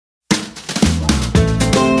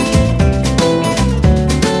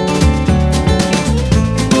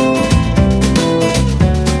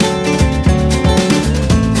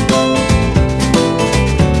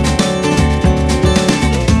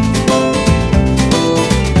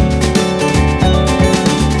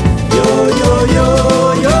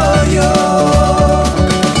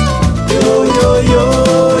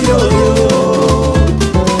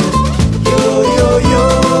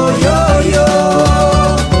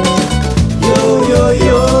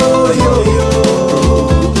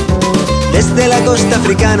costa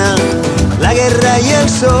africana, la guerra y el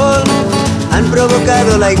sol han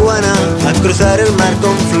provocado la iguana a cruzar el mar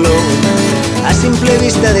con flow. A simple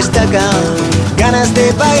vista destaca ganas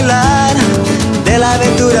de bailar, de la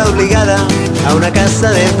aventura obligada a una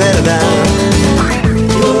casa de verdad.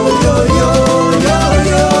 Yo, yo, yo, yo,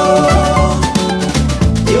 yo.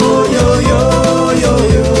 Yo, yo, yo, yo,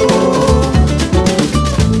 yo.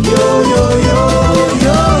 Yo, yo, yo,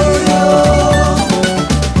 yo, yo.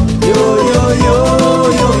 Yo, yo, yo,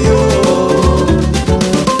 yo, yo.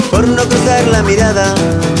 Por no cruzar la mirada,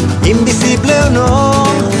 invisible o no,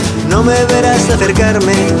 no me verás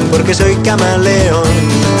acercarme porque soy camaleón.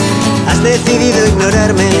 Has decidido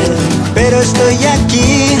ignorarme, pero estoy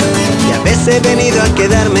aquí y a veces he venido a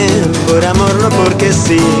quedarme por amor, no porque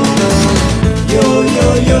sí. Yo,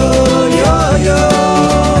 yo, yo, yo, yo.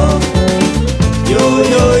 Yo,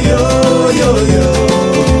 yo, yo, yo, yo.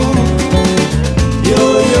 Yo,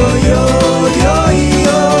 yo, yo, yo,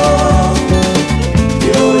 yo.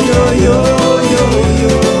 Yo, yo, yo, yo,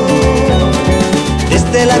 yo.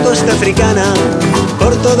 Desde la costa africana,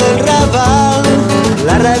 por todo el Raval,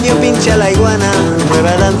 la radio pincha la iguana,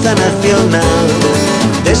 nueva danza nacional.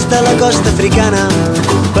 Desde la costa africana,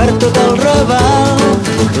 per tot el Raval,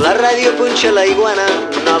 la radio punxa la iguana,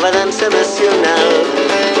 nova dansa nacional.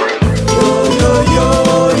 Yo, yo, yo,